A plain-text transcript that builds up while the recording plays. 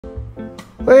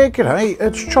Well, g'day,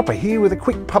 it's Chopper here with a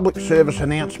quick public service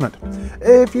announcement.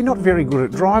 If you're not very good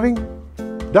at driving,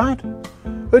 don't.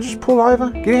 Just pull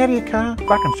over, get out of your car,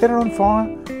 fucking set it on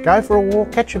fire, go for a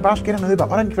walk, catch a bus, get an Uber,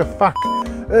 I don't give a fuck.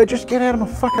 Just get out of my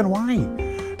fucking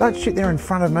way. Don't sit there in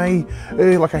front of me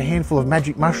like a handful of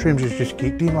magic mushrooms has just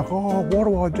kicked in, like, oh, what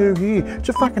do I do here? It's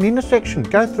a fucking intersection,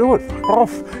 go through it, fuck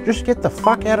off. Just get the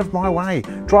fuck out of my way.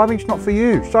 Driving's not for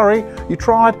you, sorry, you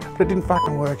tried, but it didn't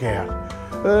fucking work out.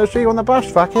 See you on the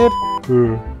bus, fuckhead.